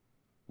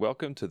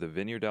Welcome to the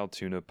Vineyard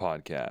Altoona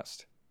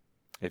podcast.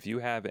 If you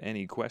have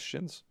any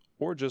questions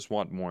or just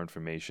want more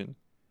information,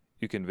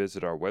 you can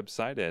visit our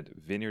website at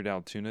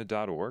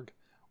vineyardaltoona.org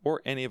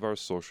or any of our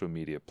social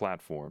media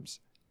platforms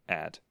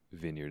at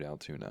Vineyard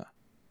Altoona.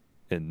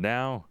 And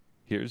now,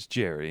 here's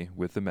Jerry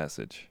with the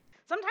message.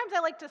 Sometimes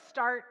I like to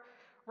start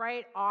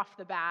right off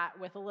the bat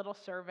with a little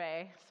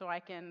survey so I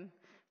can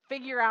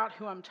figure out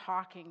who I'm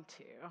talking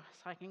to,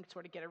 so I can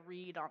sort of get a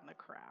read on the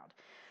crowd.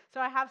 So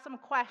I have some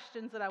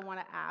questions that I want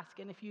to ask,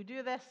 and if you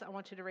do this, I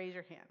want you to raise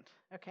your hand,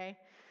 okay?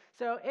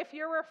 So if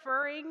you're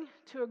referring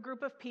to a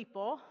group of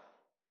people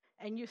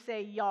and you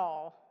say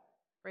y'all,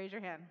 raise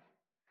your hand.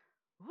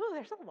 Ooh,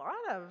 there's a lot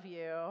of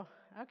you.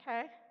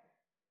 Okay,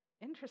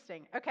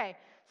 interesting. Okay,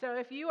 so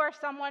if you are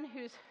someone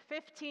who's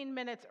 15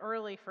 minutes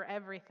early for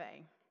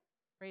everything,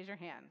 raise your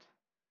hand.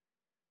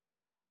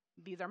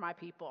 These are my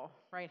people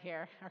right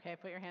here. Okay,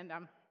 put your hand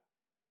down.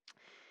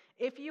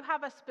 If you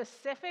have a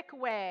specific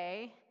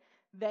way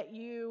that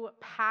you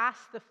pass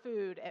the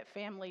food at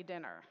family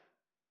dinner,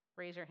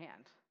 raise your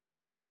hand.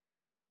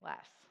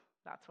 Less.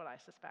 That's what I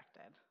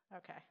suspected.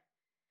 Okay.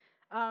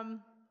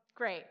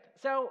 Great.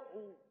 So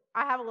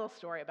I have a little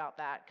story about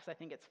that because I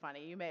think it's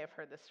funny. You may have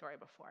heard this story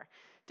before.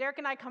 Derek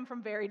and I come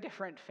from very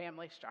different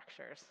family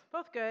structures.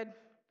 Both good,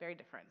 very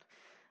different.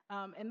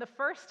 And the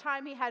first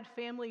time he had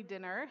family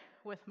dinner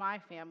with my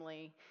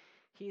family,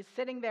 he's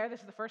sitting there. This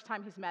is the first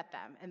time he's met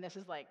them. And this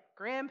is like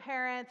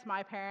grandparents,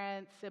 my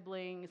parents,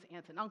 siblings,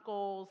 aunts and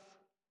uncles,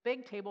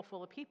 big table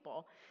full of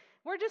people.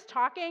 We're just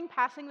talking,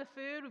 passing the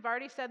food. We've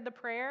already said the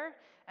prayer.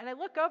 And I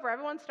look over,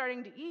 everyone's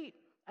starting to eat.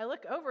 I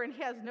look over and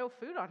he has no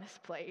food on his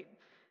plate.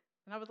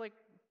 And I was like,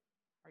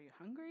 "Are you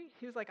hungry?"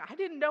 He was like, "I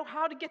didn't know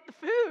how to get the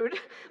food."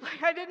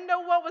 Like, I didn't know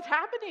what was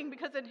happening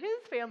because in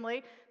his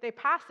family, they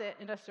pass it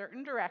in a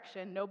certain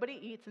direction. Nobody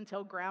eats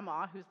until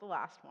grandma, who's the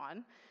last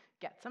one,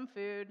 gets some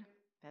food,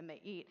 then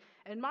they eat.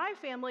 In my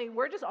family,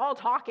 we're just all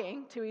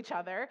talking to each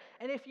other.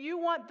 And if you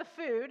want the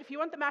food, if you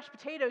want the mashed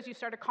potatoes, you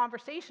start a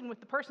conversation with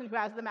the person who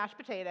has the mashed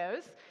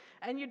potatoes.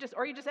 And you just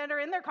enter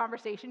in their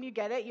conversation, you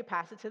get it, you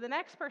pass it to the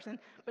next person.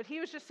 But he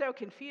was just so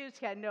confused,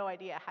 he had no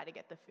idea how to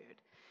get the food.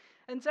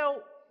 And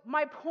so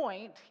my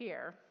point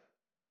here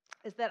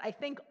is that I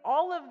think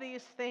all of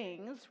these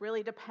things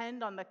really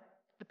depend on the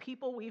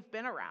people we've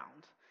been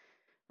around,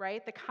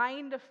 right? The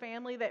kind of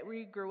family that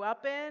we grew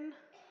up in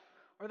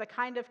or the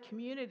kind of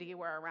community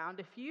we're around.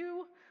 If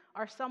you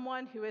are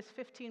someone who is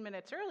 15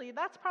 minutes early,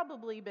 that's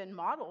probably been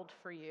modeled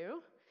for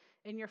you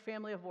in your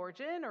family of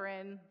origin or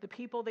in the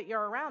people that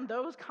you're around.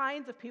 Those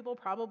kinds of people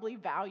probably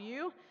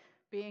value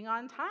being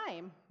on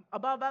time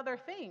above other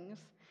things.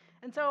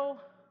 And so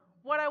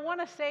what I want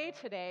to say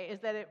today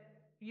is that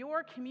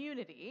your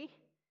community,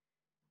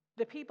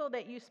 the people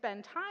that you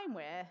spend time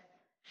with,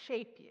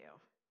 shape you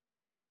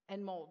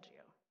and mold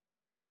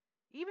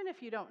you. Even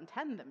if you don't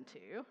intend them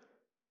to,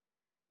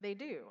 they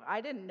do.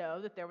 I didn't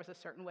know that there was a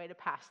certain way to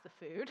pass the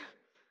food.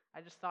 I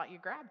just thought you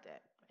grabbed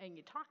it and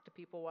you talked to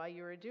people while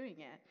you were doing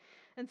it.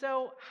 And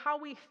so how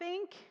we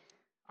think,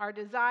 our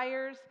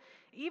desires,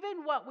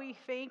 even what we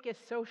think is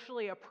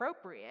socially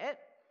appropriate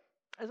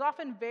is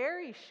often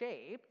very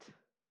shaped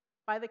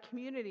by the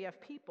community of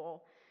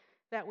people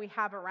that we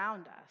have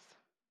around us.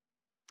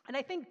 And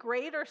I think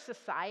greater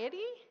society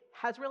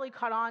has really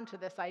caught on to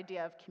this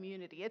idea of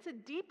community. It's a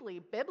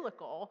deeply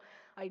biblical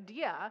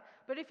idea,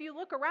 but if you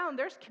look around,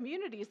 there's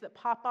communities that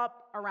pop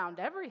up around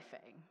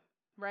everything,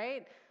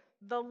 right?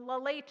 The La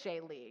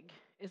Leche League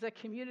is a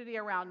community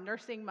around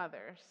nursing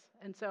mothers,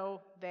 and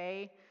so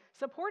they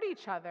support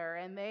each other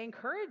and they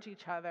encourage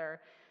each other.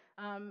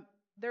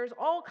 There's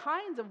all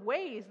kinds of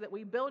ways that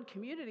we build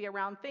community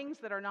around things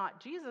that are not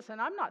Jesus,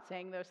 and I'm not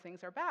saying those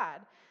things are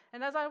bad.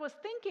 And as I was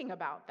thinking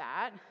about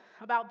that,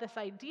 about this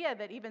idea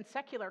that even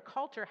secular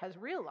culture has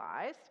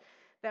realized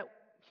that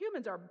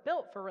humans are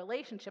built for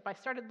relationship, I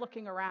started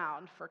looking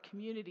around for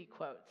community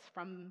quotes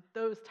from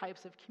those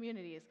types of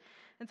communities.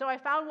 And so I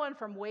found one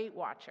from Weight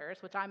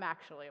Watchers, which I'm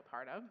actually a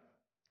part of.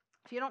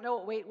 If you don't know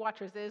what Weight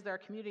Watchers is, they're a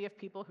community of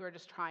people who are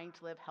just trying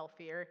to live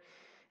healthier.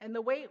 And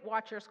the Weight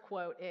Watchers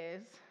quote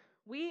is,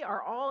 "We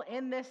are all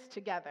in this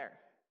together.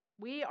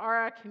 We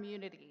are a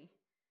community.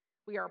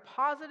 We are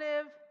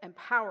positive and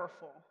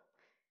powerful.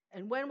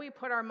 And when we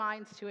put our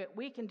minds to it,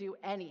 we can do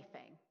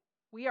anything.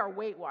 We are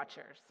Weight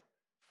Watchers.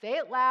 Say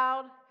it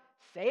loud,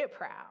 say it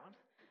proud."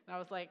 And I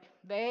was like,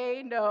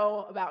 they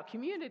know about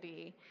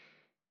community.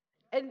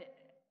 And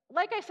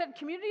like I said,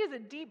 community is a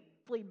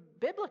deeply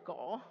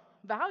biblical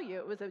value.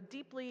 It was a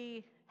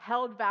deeply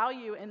held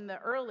value in the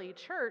early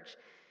church.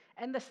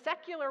 And the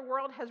secular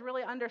world has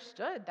really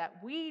understood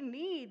that we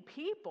need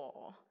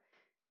people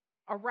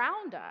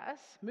around us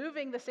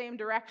moving the same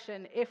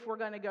direction if we're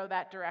going to go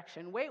that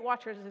direction. Weight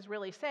Watchers is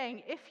really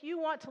saying, if you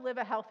want to live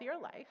a healthier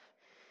life,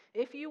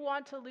 if you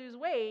want to lose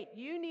weight,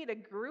 you need a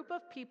group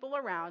of people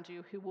around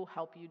you who will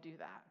help you do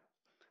that.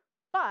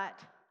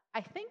 But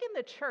I think in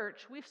the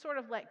church, we've sort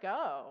of let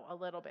go a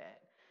little bit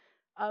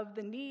of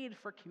the need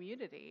for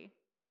community.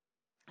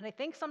 And I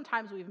think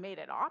sometimes we've made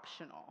it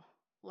optional.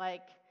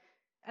 Like,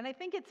 And I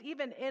think it's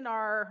even in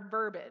our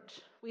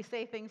verbiage. We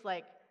say things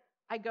like,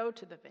 I go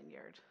to the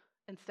vineyard,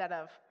 instead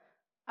of,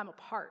 I'm a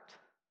part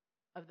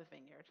of the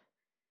vineyard.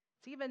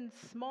 It's even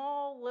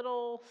small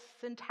little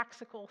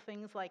syntaxical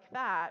things like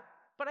that,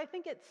 but I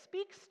think it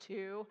speaks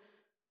to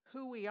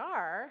who we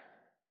are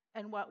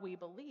and what we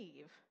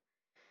believe.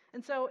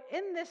 And so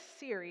in this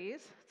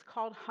series, it's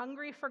called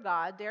Hungry for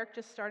God. Derek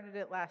just started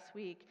it last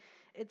week.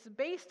 It's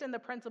based in the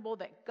principle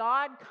that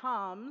God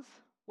comes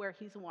where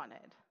he's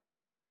wanted.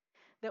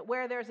 That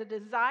where there's a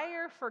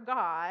desire for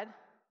God,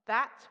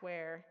 that's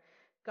where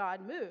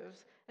God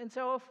moves. And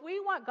so if we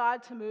want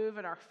God to move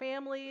in our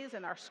families,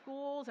 in our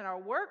schools, in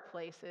our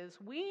workplaces,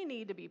 we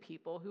need to be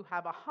people who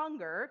have a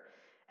hunger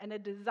and a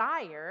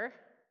desire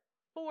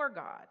for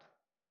God.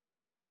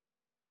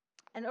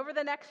 And over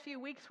the next few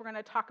weeks, we're going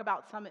to talk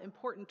about some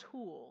important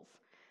tools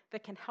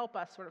that can help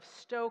us sort of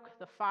stoke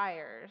the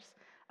fires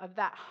of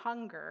that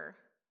hunger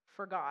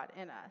for God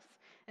in us.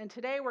 And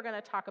today we're going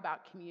to talk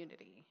about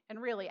community.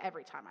 And really,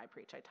 every time I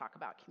preach, I talk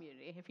about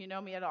community. If you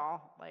know me at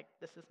all,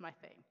 this is my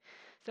thing.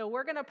 So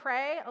we're going to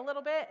pray a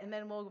little bit, and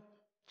then we'll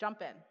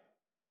jump in.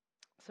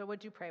 So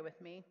would you pray with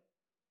me?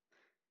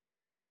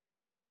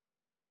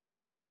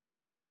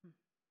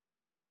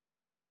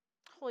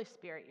 Holy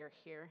Spirit, you're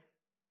here,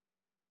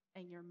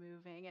 and you're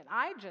moving. And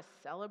I just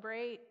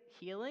celebrate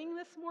healing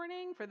this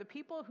morning. For the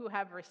people who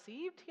have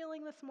received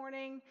healing this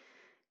morning,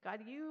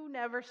 God, you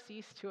never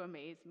cease to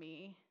amaze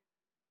me.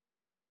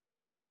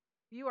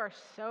 You are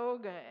so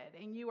good,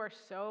 and you are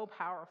so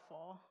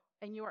powerful,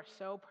 and you are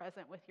so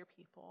present with your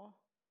people.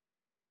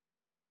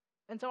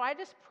 And so I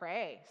just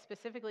pray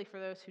specifically for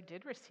those who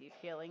did receive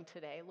healing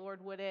today.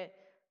 Lord, would it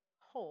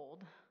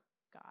hold,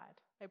 God?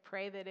 I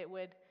pray that it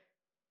would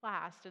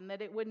last and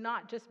that it would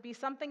not just be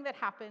something that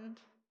happened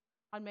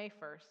on May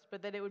 1st,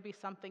 but that it would be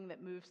something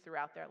that moves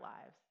throughout their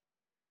lives.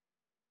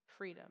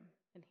 Freedom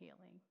and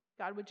healing.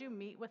 God, would you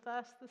meet with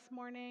us this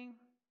morning?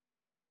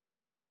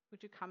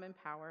 Would you come in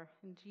power?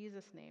 In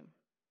Jesus' name,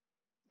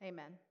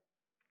 amen.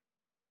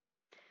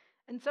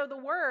 And so the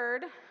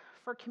word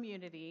for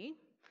community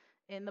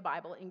in the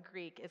Bible in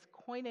Greek is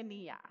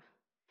koinonia.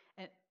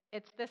 And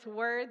it's this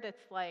word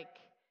that's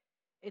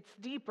it's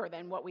deeper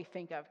than what we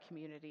think of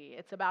community.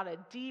 It's about a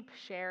deep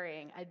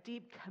sharing, a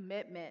deep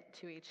commitment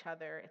to each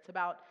other. It's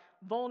about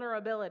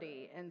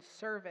vulnerability and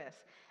service.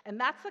 And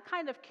that's the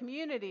kind of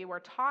community we're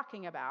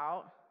talking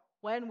about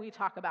when we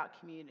talk about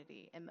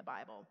community in the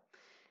Bible.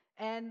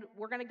 And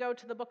we're going to go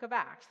to the book of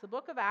Acts. The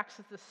book of Acts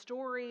is the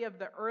story of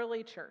the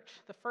early church,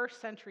 the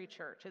first century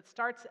church. It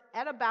starts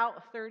at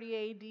about 30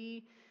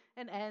 AD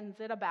and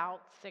ends at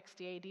about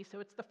 60 AD. So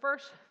it's the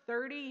first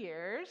 30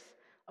 years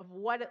of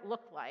what it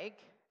looked like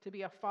to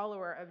be a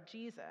follower of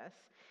Jesus.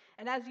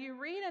 And as you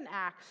read in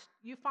Acts,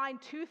 you find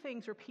two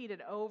things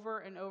repeated over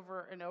and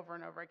over and over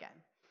and over again.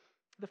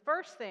 The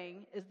first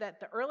thing is that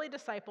the early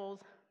disciples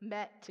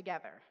met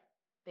together.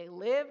 They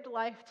lived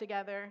life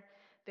together.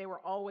 They were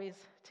always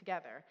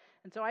together.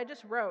 And so I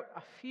just wrote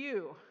a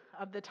few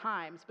of the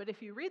times, but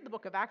if you read the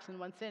book of Acts in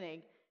one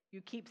sitting,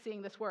 you keep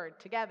seeing this word,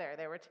 together.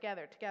 They were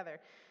together, together.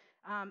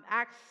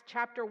 Acts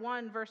chapter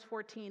 1, verse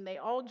 14, they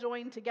all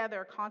joined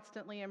together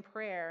constantly in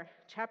prayer.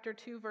 Chapter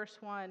 2, verse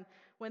 1,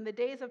 when the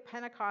days of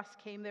Pentecost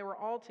came, they were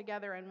all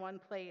together in one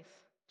place.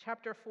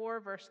 Chapter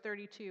 4, verse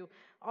 32,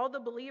 all the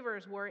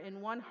believers were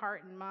in one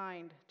heart and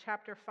mind.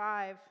 Chapter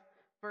 5,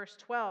 verse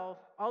 12,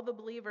 all the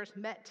believers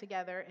met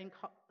together in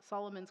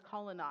Solomon's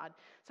colonnade.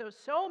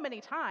 So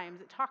many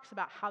times it talks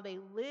about how they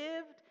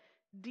lived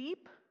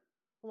deep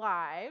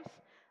lives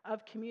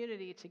of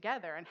community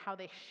together and how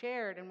they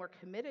shared and were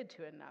committed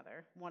to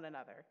one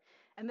another.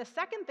 And the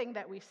second thing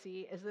that we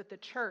see is that the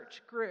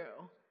church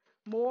grew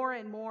more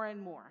and more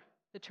and more.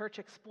 The church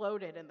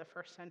exploded in the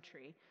first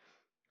century.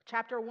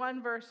 Chapter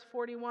 1, verse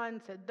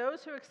 41 said,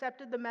 those who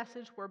accepted the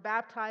message were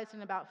baptized,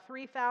 and about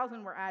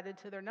 3,000 were added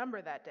to their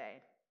number that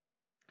day.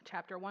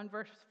 Chapter 1,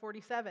 verse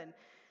 47,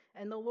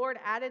 and the Lord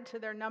added to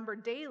their number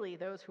daily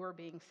those who were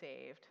being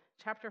saved.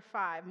 Chapter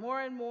 5,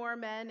 more and more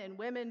men and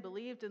women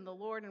believed in the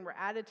Lord and were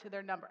added to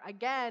their number.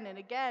 Again and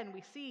again,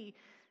 we see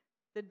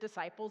the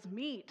disciples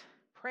meet,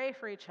 pray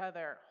for each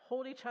other,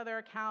 hold each other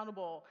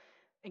accountable,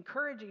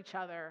 encourage each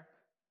other,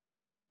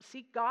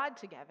 seek God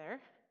together,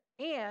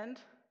 and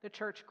the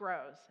church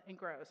grows and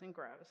grows and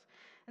grows.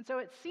 And so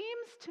it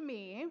seems to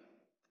me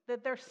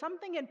that there's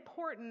something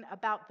important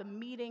about the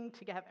meeting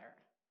together,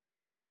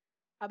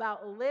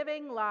 about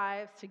living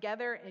lives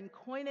together in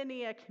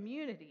koinonia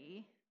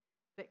community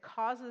that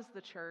causes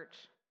the church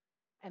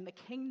and the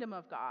kingdom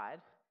of God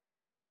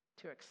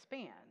to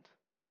expand.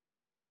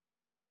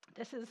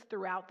 This is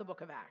throughout the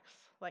book of Acts,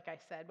 like I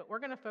said, but we're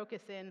going to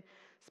focus in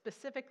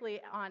specifically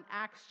on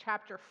Acts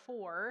chapter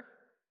 4,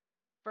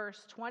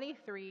 verse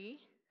 23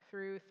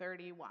 through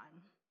 31.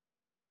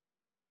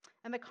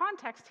 And the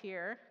context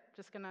here,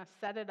 just going to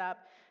set it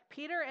up,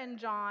 Peter and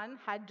John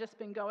had just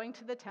been going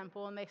to the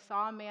temple, and they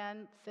saw a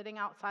man sitting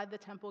outside the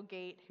temple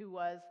gate who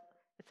was,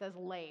 it says,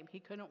 lame. He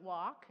couldn't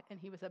walk, and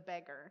he was a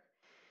beggar.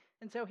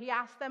 And so he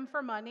asked them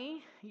for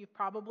money. You've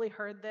probably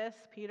heard this.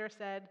 Peter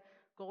said,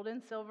 gold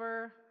and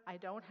silver I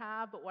don't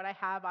have, but what I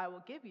have I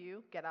will give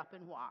you. Get up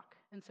and walk."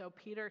 And so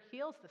Peter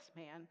heals this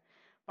man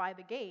by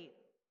the gate.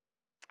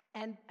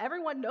 And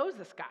everyone knows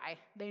this guy.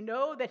 They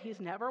know that he's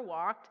never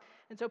walked.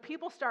 And so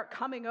people start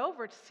coming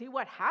over to see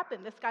what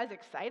happened. This guy's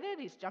excited.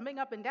 He's jumping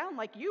up and down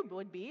like you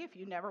would be if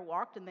you never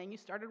walked and then you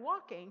started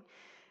walking.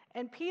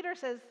 And Peter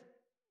says,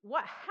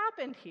 "What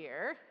happened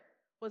here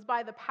was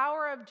by the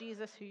power of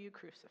Jesus who you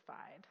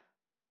crucified.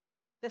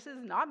 This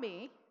is not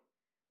me.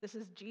 This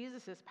is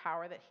Jesus'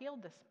 power that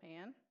healed this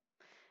man."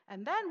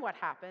 And then what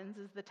happens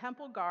is the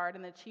temple guard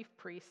and the chief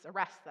priests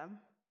arrest them,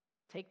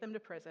 take them to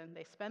prison.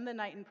 They spend the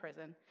night in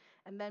prison.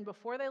 And then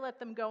before they let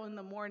them go in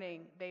the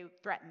morning, they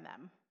threaten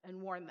them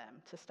and warn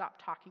them to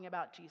stop talking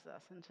about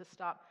Jesus and to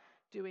stop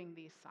doing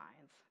these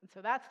signs. And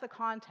so that's the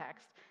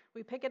context.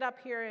 We pick it up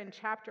here in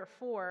chapter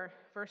 4,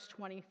 verse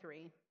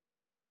 23.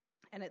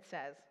 And it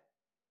says,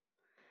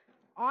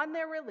 "On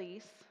their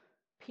release,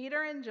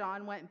 Peter and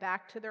John went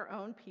back to their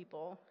own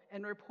people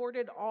and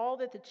reported all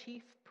that the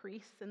chief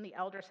priests and the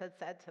elders had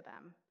said to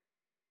them.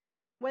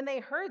 When they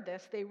heard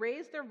this, they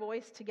raised their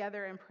voice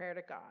together in prayer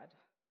to God.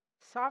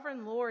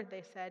 'Sovereign Lord,'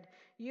 they said,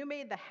 'you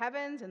made the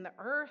heavens and the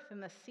earth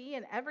and the sea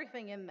and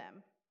everything in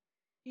them.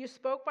 You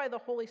spoke by the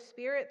Holy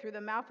Spirit through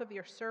the mouth of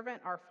your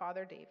servant, our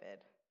father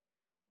David.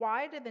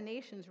 Why did the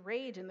nations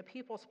rage and the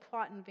peoples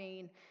plot in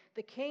vain?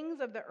 The kings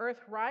of the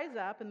earth rise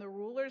up and the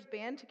rulers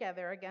band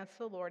together against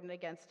the Lord and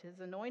against his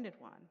anointed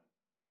one.'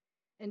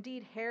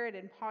 Indeed, Herod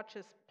and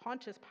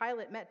Pontius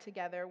Pilate met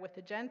together with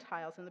the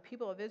Gentiles and the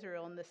people of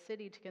Israel in the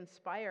city to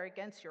conspire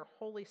against your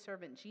holy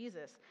servant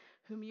Jesus,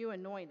 whom you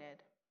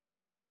anointed.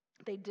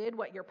 They did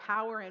what your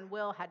power and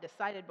will had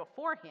decided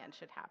beforehand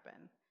should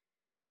happen.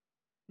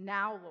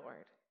 Now,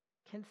 Lord,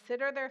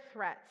 consider their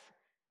threats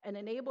and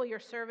enable your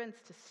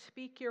servants to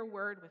speak your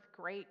word with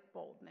great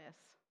boldness.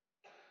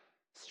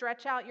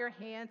 Stretch out your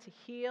hand to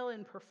heal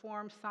and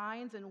perform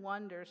signs and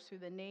wonders through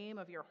the name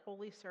of your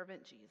holy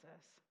servant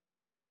Jesus."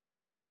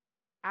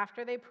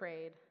 After they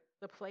prayed,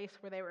 the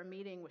place where they were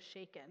meeting was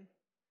shaken,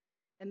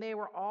 and they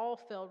were all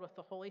filled with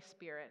the Holy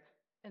Spirit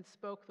and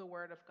spoke the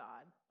word of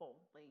God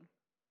boldly.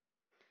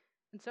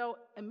 And so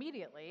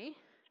immediately,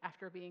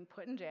 after being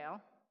put in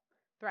jail,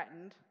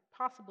 threatened,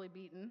 possibly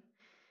beaten,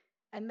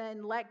 and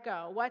then let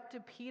go, what do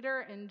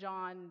Peter and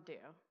John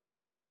do?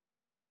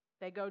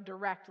 They go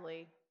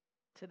directly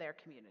to their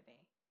community.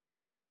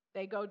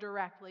 They go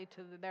directly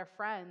to their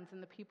friends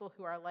and the people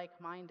who are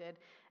like-minded.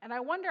 And I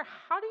wonder,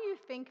 how do you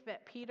think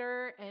that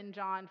Peter and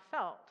John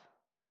felt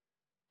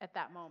at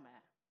that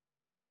moment?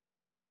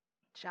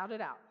 Shout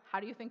it out. How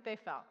do you think they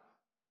felt?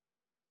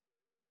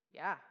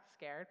 Yeah,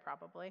 scared,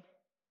 probably.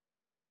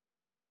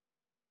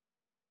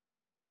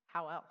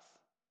 How else?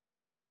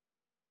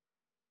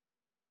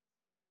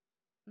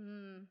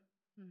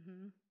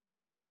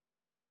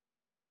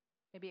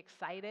 Maybe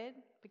excited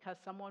because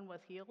someone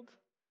was healed.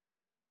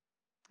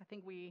 I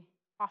think we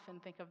often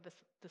think of the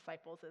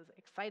disciples as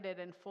excited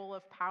and full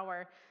of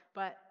power,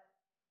 but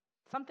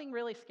something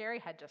really scary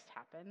had just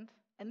happened.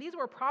 And these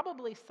were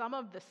probably some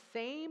of the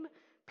same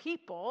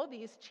people,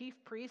 these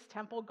chief priests,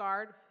 temple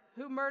guard,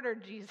 who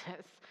murdered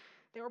Jesus.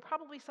 They were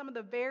probably some of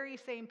the very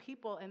same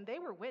people, and they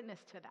were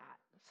witness to that.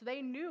 So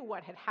they knew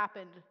what had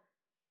happened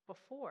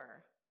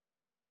before.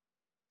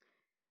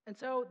 And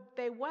so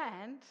they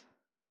went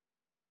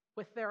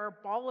with their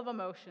ball of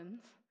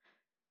emotions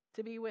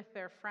to be with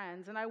their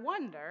friends. And I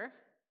wonder,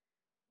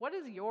 what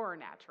is your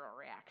natural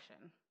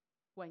reaction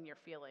when you're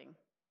feeling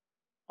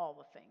all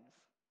the things?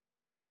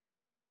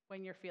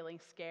 When you're feeling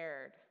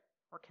scared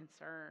or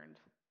concerned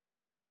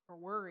or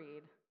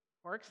worried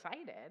or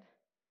excited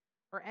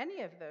or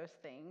any of those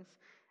things.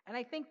 And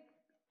I think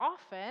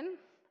often,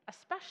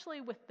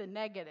 especially with the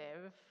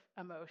negative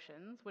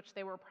emotions, which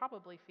they were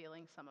probably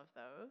feeling some of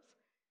those,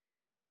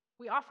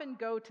 we often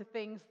go to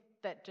things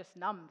that just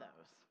numb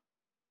those,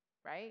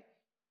 right?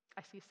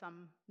 I see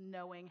some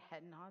knowing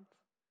head nods.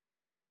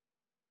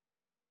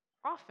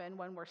 Often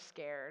when we're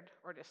scared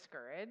or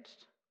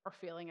discouraged or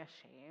feeling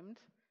ashamed,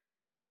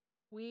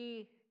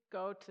 we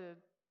go to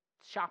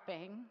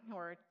shopping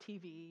or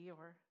TV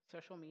or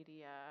social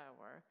media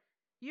or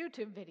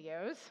YouTube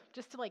videos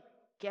just to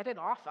get it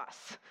off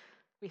us.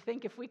 We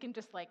think if we can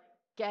just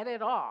get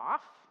it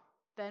off,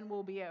 then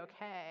we'll be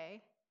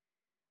okay.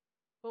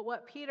 But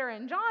what Peter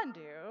and John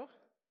do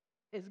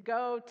is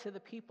go to the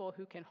people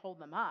who can hold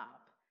them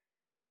up,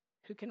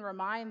 who can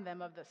remind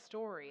them of the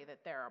story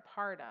that they're a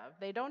part of.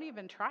 They don't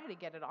even try to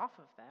get it off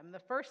of them. The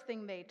first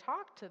thing they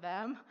talk to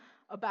them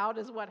about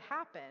is what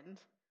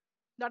happened.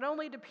 Not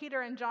only do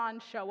Peter and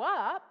John show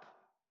up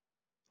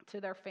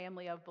to their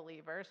family of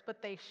believers,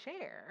 but they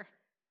share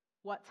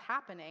what's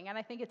happening. And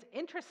I think it's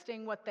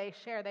interesting what they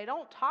share. They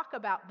don't talk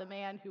about the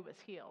man who was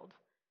healed.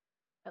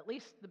 At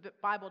least the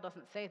Bible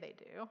doesn't say they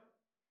do.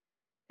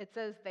 It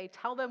says they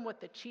tell them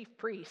what the chief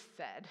priest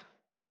said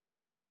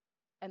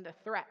and the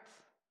threats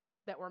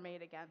that were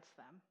made against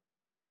them.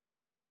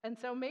 And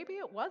so maybe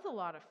it was a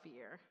lot of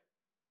fear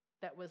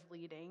that was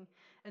leading.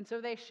 And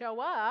so they show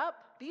up.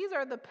 These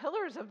are the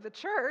pillars of the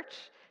church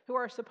who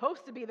are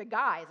supposed to be the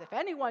guys. If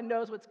anyone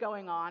knows what's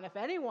going on, if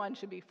anyone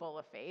should be full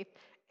of faith,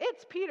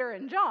 it's Peter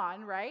and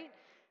John, right?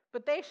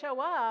 But they show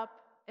up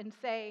and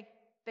say,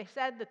 they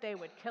said that they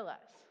would kill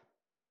us.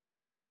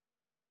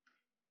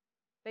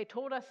 They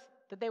told us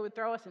that they would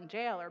throw us in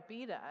jail or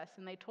beat us,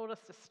 and they told us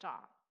to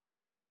stop.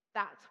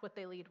 That's what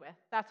they lead with.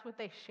 That's what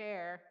they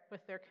share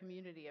with their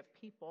community of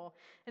people.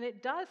 And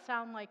it does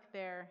sound like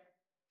they're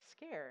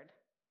scared.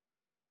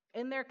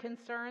 In their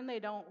concern, they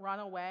don't run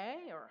away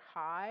or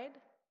hide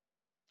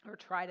or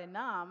try to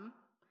numb.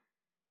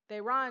 They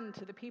run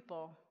to the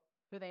people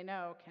who they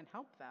know can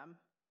help them.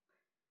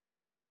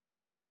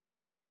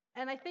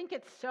 And I think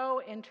it's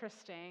so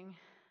interesting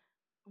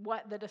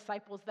what the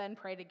disciples then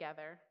pray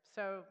together.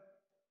 So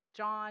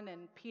John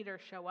and Peter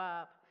show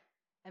up,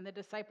 and the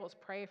disciples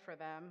pray for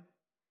them.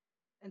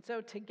 And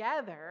so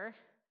together,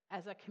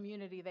 as a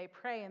community, they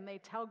pray and they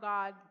tell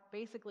God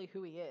basically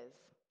who he is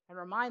and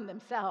remind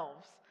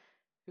themselves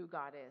who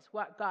God is,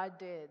 what God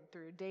did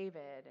through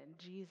David and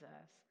Jesus.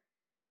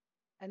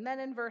 And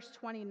then in verse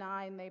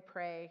 29, they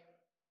pray,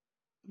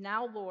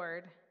 "Now,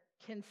 Lord,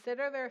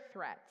 consider their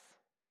threats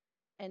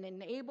and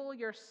enable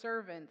your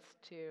servants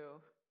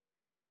to,"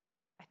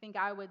 I think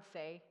I would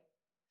say,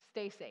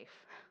 stay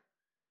safe.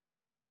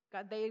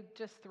 God, they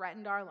just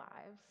threatened our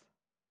lives.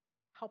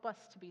 Help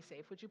us to be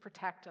safe. Would you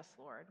protect us,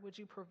 Lord? Would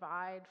you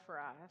provide for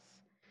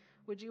us?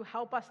 Would you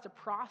help us to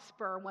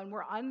prosper when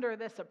we're under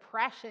this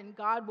oppression?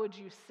 God, would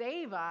you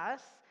save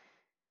us?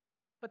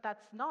 But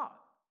that's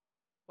not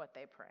what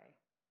they pray.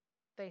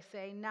 They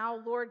say, "Now,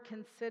 Lord,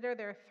 consider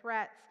their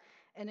threats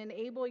and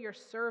enable your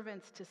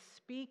servants to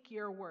speak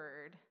your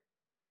word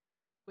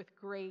with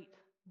great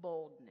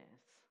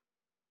boldness."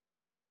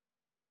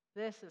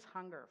 This is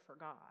hunger for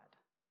God,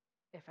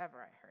 if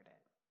ever I heard it.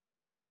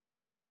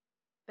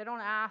 They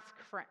don't ask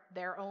for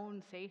their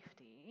own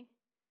safety.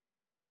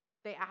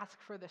 They ask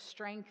for the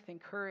strength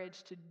and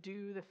courage to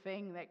do the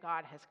thing that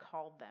God has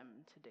called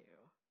them to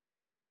do.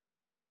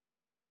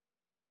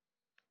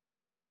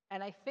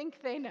 And I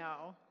think they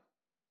know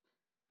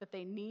that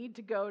they need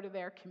to go to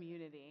their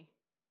community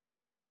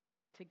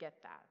to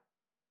get that.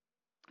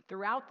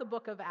 Throughout the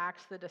book of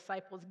Acts, the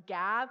disciples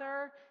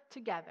gather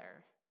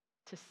together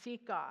to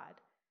seek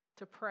God,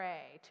 to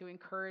pray, to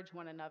encourage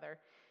one another,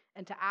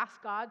 and to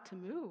ask God to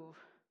move,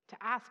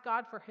 to ask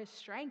God for his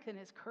strength and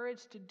his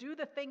courage to do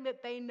the thing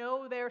that they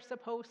know they're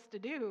supposed to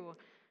do.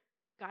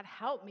 God,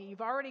 help me.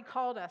 You've already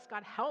called us.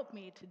 God, help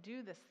me to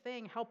do this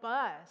thing. Help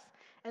us.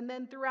 And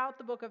then throughout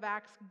the book of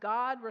Acts,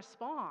 God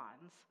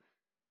responds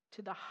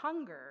to the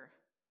hunger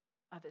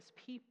of his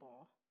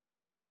people.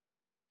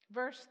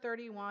 Verse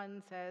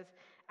 31 says,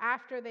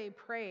 "After they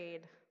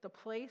prayed, the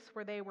place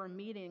where they were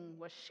meeting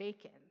was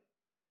shaken,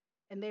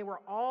 and they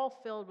were all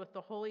filled with the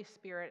Holy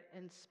Spirit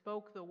and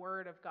spoke the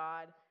word of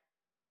God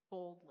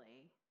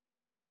boldly."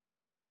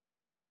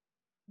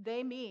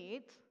 They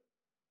meet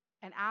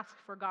and ask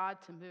for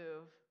God to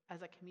move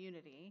as a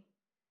community,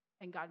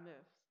 and God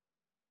moves.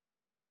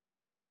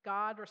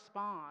 God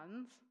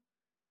responds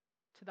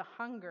to the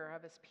hunger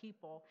of his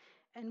people.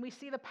 And we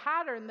see the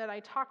pattern that I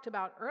talked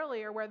about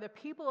earlier, where the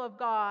people of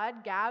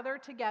God gather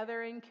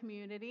together in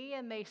community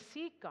and they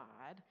seek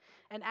God.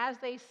 And as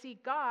they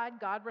seek God,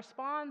 God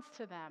responds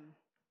to them.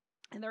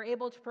 And they're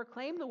able to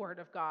proclaim the word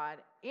of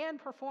God and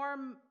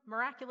perform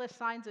miraculous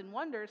signs and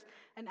wonders.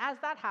 And as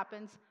that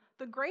happens,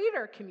 the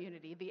greater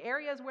community, the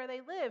areas where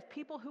they live,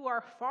 people who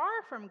are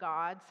far from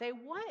God say,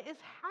 "What is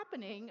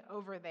happening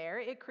over there?"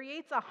 It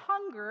creates a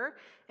hunger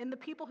in the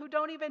people who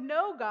don't even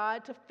know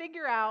God to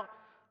figure out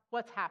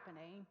what's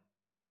happening.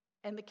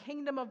 And the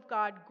kingdom of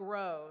God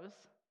grows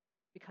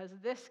because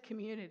this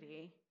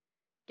community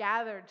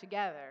gathered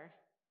together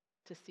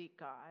to seek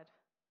God.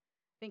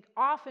 I think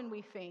often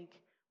we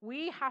think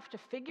we have to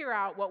figure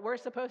out what we're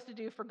supposed to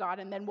do for God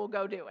and then we'll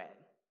go do it.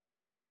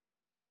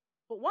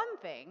 But one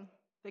thing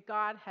that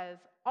God has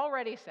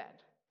already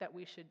said that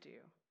we should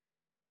do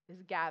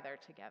is gather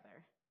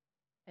together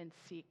and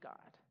seek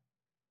God,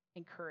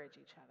 encourage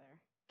each other,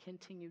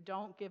 continue.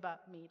 Don't give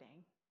up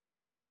meeting.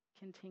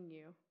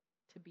 Continue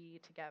to be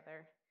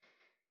together.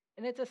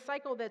 And it's a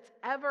cycle that's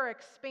ever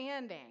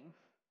expanding,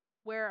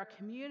 where a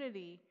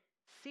community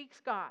seeks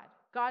God.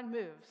 God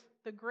moves.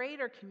 The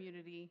greater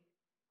community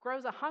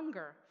grows a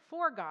hunger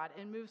for God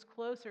and moves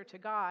closer to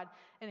God.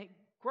 And it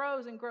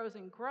grows and grows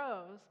and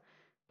grows,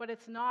 but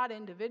it's not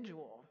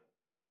individual.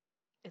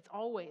 It's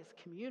always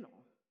communal.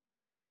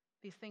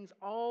 These things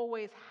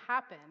always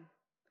happen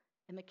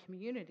in the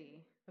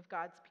community of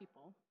God's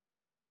people.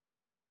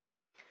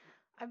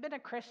 I've been a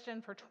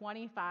Christian for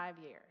 25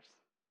 years.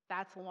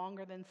 That's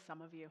longer than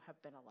some of you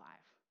have been alive.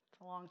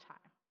 It's a long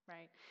time,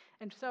 right?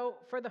 And so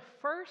for the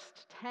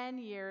first 10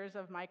 years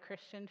of my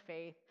Christian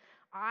faith,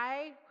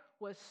 I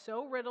was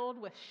so riddled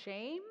with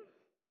shame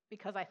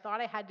because I thought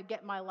I had to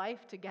get my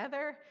life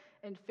together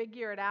and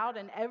figure it out.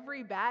 And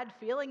every bad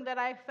feeling that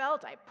I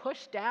felt, I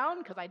pushed down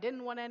because I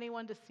didn't want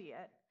anyone to see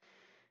it.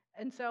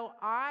 And so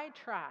I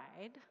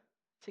tried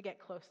to get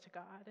close to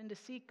God and to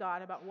seek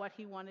God about what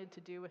he wanted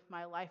to do with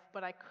my life,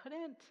 but I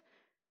couldn't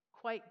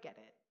quite get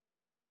it.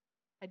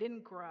 I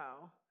didn't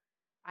grow.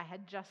 I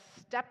had just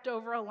stepped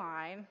over a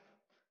line,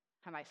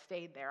 and I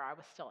stayed there. I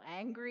was still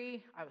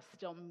angry. I was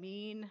still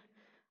mean.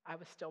 I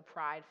was still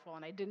prideful,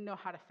 and I didn't know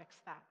how to fix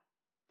that.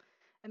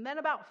 And then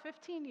about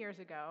 15 years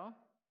ago,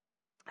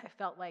 I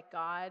felt like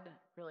God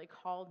really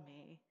called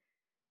me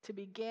to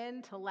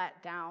begin to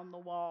let down the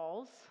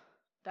walls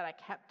that I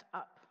kept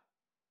up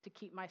to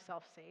keep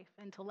myself safe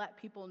and to let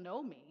people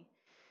know me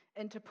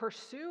and to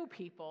pursue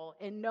people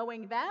in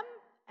knowing them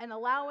and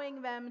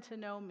allowing them to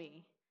know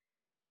me.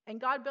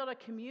 And God built a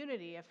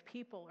community of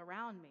people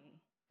around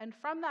me. And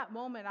from that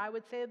moment, I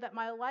would say that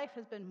my life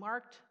has been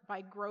marked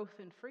by growth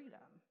and freedom.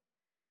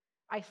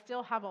 I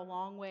still have a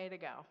long way to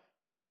go.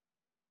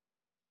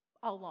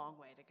 A long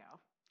way to go.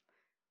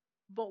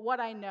 But what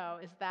I know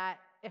is that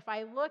if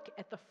I look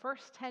at the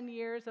first 10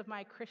 years of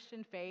my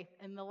Christian faith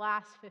and the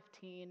last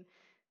 15,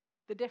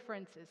 the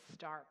difference is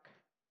stark.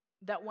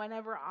 That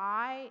whenever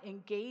I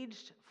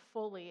engaged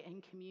fully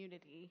in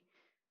community,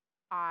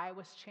 I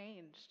was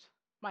changed.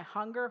 My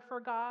hunger for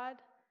God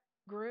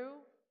grew,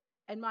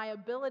 and my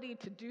ability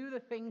to do the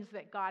things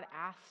that God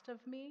asked of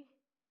me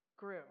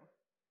grew.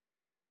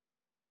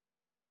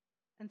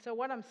 And so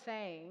what I'm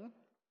saying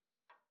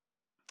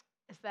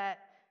is that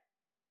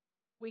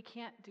we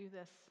can't do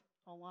this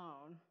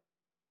alone.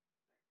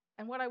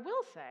 And what I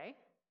will say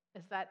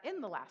is that in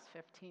the last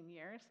 15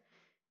 years,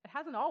 it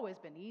hasn't always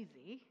been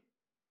easy.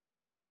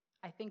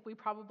 I think we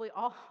probably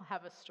all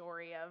have a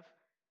story of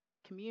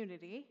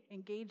community,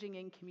 engaging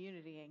in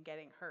community and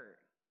getting hurt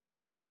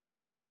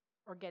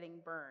or getting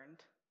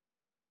burned.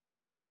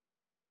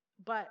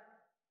 But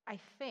I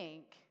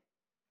think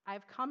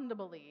I've come to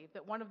believe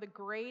that one of the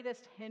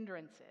greatest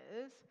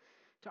hindrances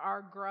to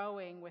our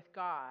growing with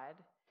God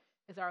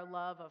is our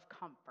love of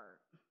comfort.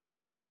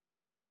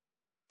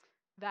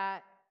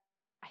 That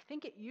I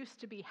think it used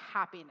to be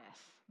happiness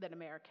that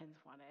Americans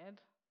wanted,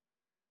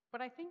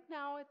 but I think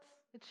now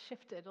it's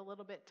shifted a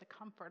little bit to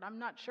comfort. I'm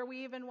not sure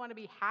we even want to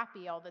be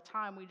happy all the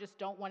time. We just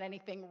don't want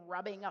anything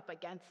rubbing up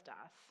against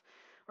us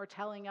or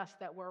telling us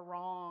that we're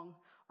wrong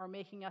or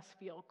making us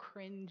feel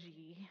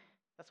cringy.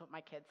 That's what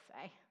my kids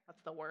say.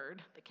 That's the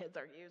word the kids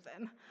are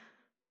using.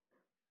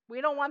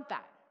 We don't want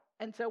that.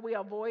 And so we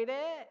avoid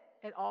it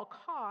at all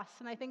costs.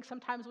 And I think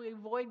sometimes we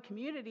avoid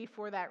community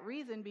for that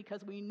reason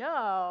because we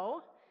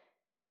know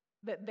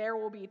that there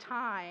will be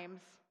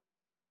times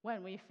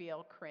when we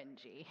feel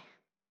cringy.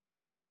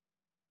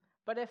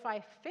 But if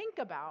I think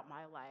about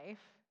my life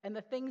and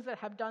the things that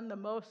have done the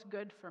most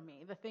good for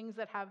me, the things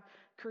that have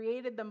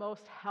created the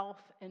most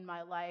health in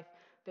my life,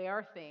 they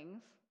are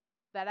things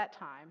that at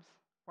times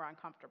were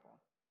uncomfortable,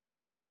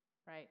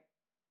 right?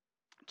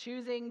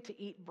 Choosing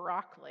to eat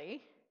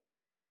broccoli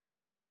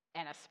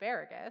and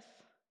asparagus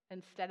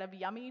instead of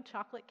yummy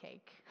chocolate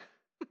cake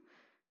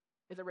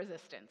is a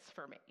resistance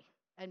for me,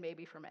 and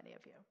maybe for many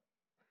of you.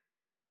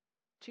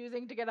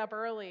 Choosing to get up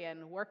early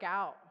and work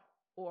out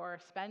or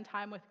spend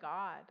time with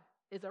God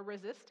is a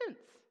resistance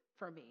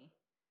for me.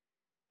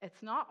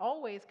 It's not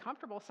always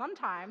comfortable.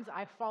 Sometimes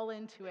I fall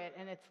into it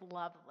and it's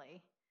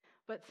lovely,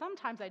 but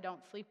sometimes I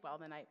don't sleep well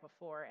the night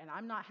before, and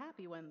I'm not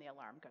happy when the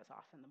alarm goes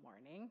off in the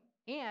morning.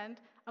 And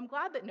I'm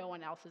glad that no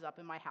one else is up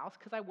in my house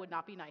because I would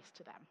not be nice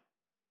to them.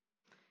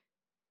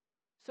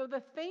 So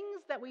the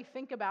things that we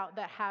think about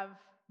that have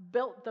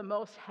built the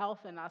most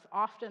health in us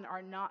often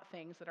are not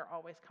things that are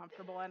always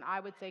comfortable, and I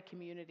would say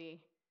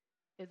community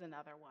is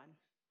another one.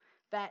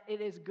 That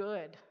it is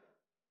good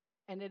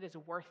and it is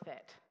worth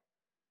it,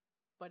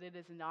 but it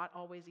is not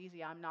always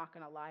easy. I'm not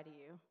going to lie to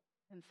you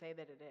and say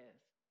that it is,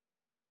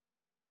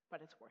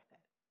 but it's worth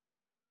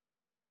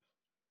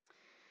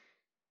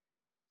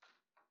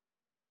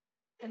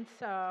it. And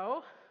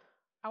so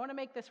I want to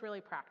make this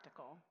really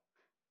practical.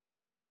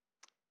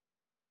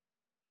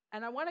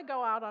 And I want to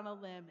go out on a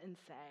limb and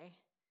say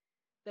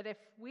that if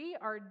we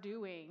are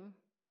doing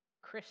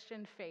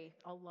Christian faith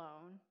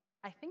alone,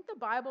 I think the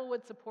Bible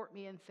would support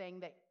me in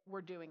saying that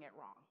we're doing it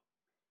wrong.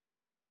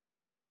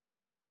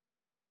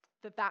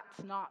 That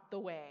that's not the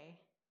way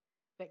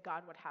that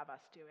God would have us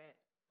do it.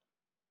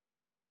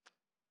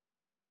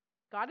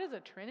 God is a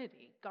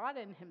Trinity. God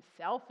in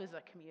himself is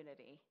a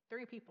community.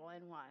 3 people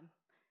in one,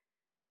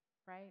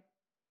 right?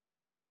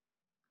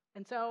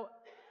 And so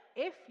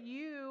if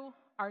you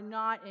are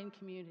not in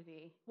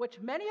community, which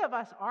many of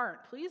us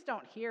aren't, please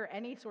don't hear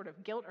any sort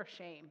of guilt or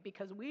shame,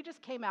 because we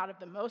just came out of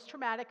the most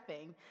traumatic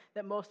thing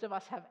that most of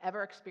us have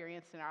ever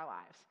experienced in our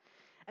lives.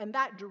 And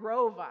that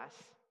drove us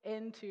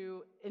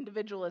into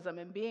individualism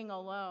and being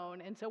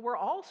alone. And so we're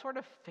all sort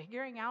of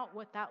figuring out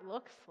what that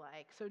looks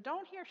like. So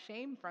don't hear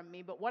shame from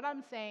me, but what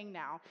I'm saying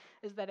now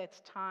is that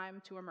it's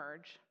time to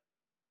emerge,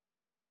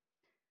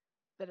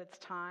 that it's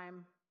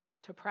time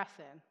to press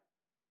in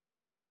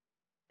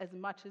as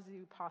much as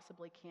you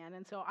possibly can.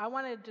 And so I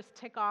want to just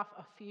tick off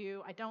a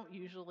few. I don't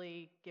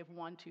usually give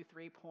 1, 2,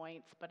 3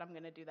 points, but I'm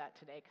going to do that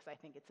today because I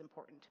think it's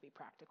important to be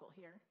practical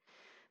here.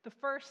 The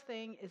first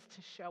thing is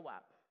to show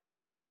up.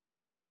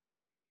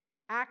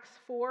 Acts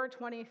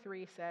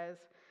 4:23 says,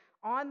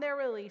 on their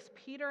release,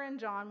 Peter and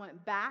John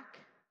went back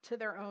to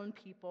their own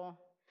people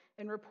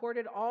and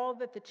reported all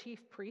that the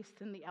chief priests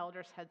and the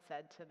elders had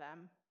said to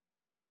them.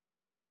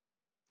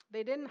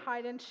 They didn't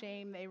hide in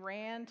shame. They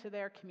ran to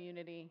their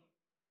community.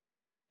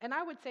 And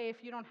I would say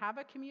if you don't have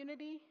a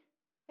community,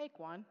 make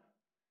one.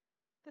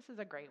 This is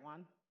a great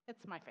one.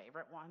 It's my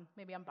favorite one.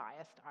 Maybe I'm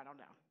biased. I don't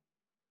know.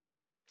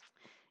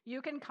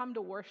 You can come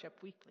to worship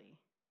weekly.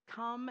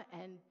 Come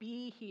and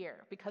be here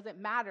because it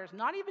matters,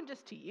 not even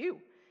just to you.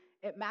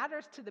 It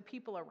matters to the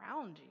people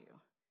around you.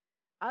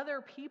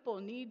 Other people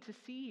need to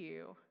see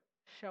you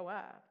show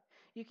up.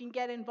 You can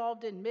get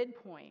involved in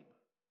Midpoint.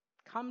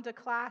 Come to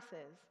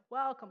classes.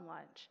 Welcome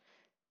lunch.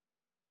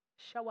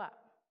 Show up.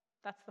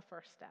 That's the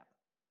first step.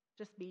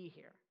 Just be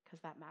here because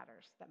that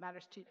matters. That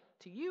matters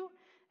to you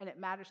and it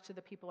matters to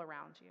the people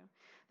around you.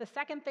 The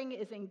second thing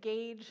is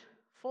engage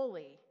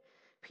fully.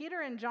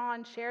 Peter and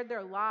John shared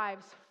their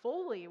lives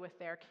fully with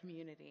their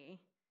community.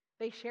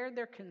 They shared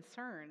their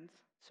concerns.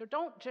 So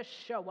don't just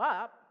show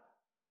up,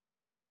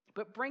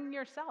 but bring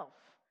yourself.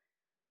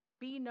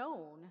 Be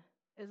known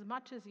as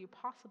much as you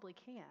possibly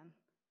can.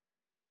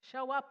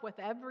 Show up with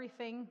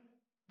everything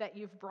that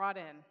you've brought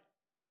in.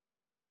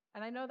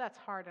 And I know that's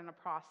hard in a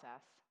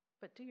process,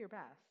 but do your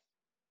best.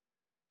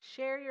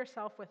 Share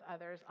yourself with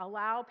others.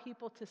 Allow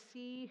people to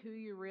see who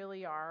you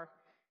really are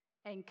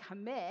and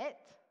commit.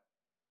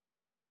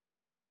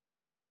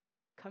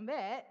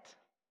 I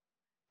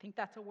think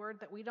that's a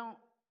word that we don't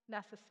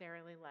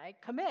necessarily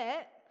like.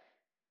 Commit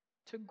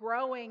to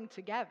growing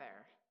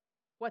together.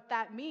 What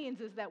that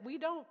means is that we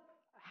don't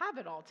have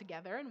it all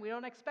together and we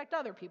don't expect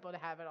other people to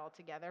have it all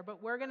together,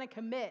 but we're going to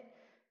commit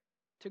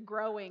to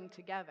growing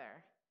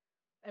together.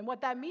 And what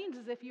that means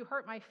is if you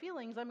hurt my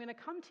feelings, I'm going to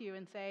come to you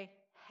and say,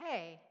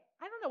 hey,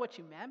 I don't know what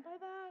you meant by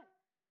that,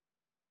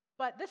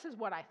 but this is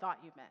what I thought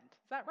you meant.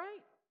 Is that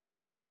right?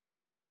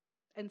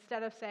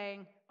 Instead of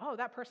saying, oh,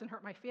 that person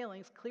hurt my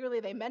feelings. Clearly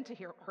they meant to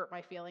hurt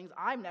my feelings.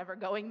 I'm never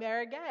going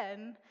there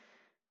again,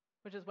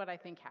 which is what I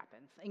think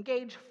happens.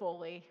 Engage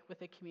fully with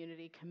the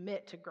community.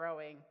 Commit to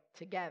growing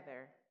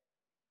together.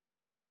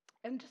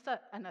 And just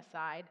an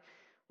aside,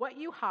 what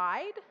you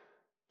hide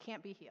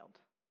can't be healed.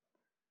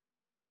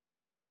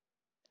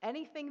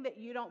 Anything that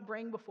you don't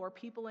bring before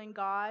people in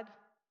God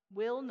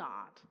will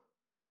not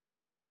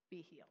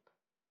be healed.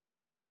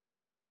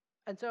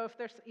 And so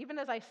even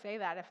as I say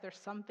that, if there's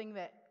something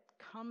that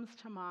comes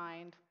to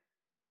mind,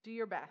 do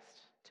your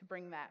best to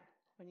bring that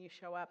when you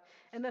show up.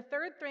 And the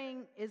third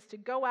thing is to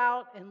go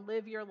out and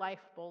live your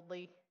life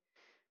boldly.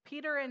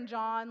 Peter and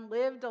John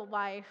lived a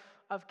life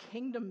of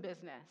kingdom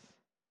business,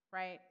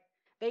 right?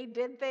 They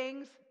did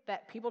things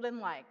that people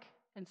didn't like,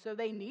 and so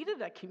they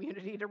needed a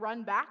community to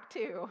run back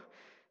to.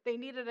 They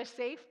needed a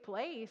safe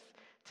place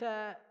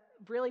to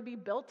really be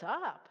built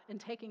up and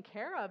taken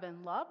care of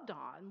and loved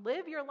on.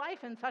 Live your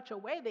life in such a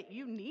way that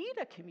you need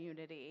a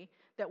community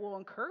that will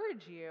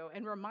encourage you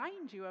and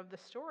remind you of the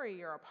story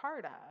you're a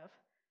part of.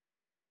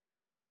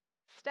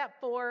 Step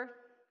 4,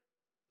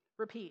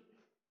 repeat.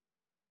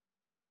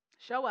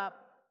 Show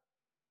up,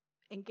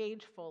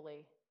 engage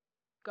fully,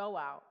 go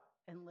out,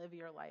 and live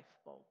your life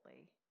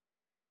boldly.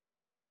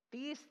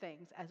 These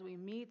things, as we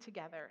meet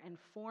together and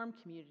form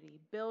community,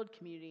 build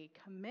community,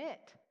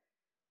 commit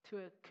to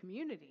a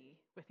community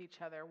with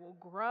each other, will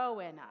grow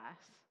in us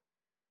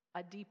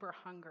a deeper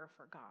hunger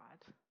for God.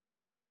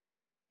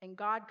 And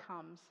God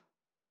comes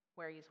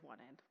where He's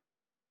wanted.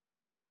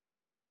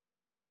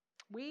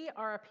 We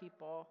are a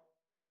people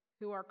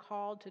who are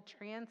called to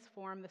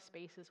transform the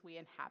spaces we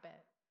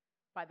inhabit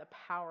by the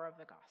power of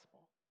the gospel.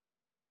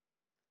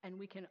 And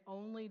we can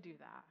only do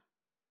that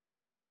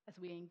as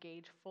we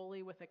engage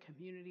fully with a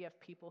community of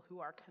people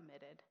who are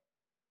committed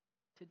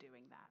to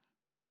doing that.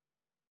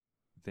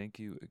 Thank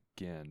you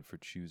again for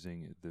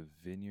choosing the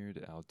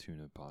Vineyard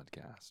Altoona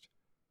podcast.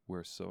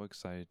 We're so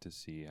excited to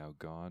see how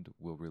God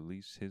will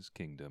release His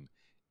kingdom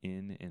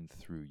in and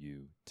through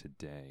you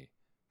today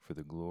for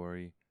the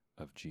glory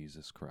of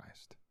Jesus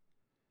Christ.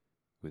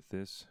 With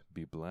this,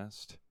 be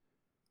blessed,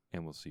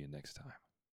 and we'll see you next time.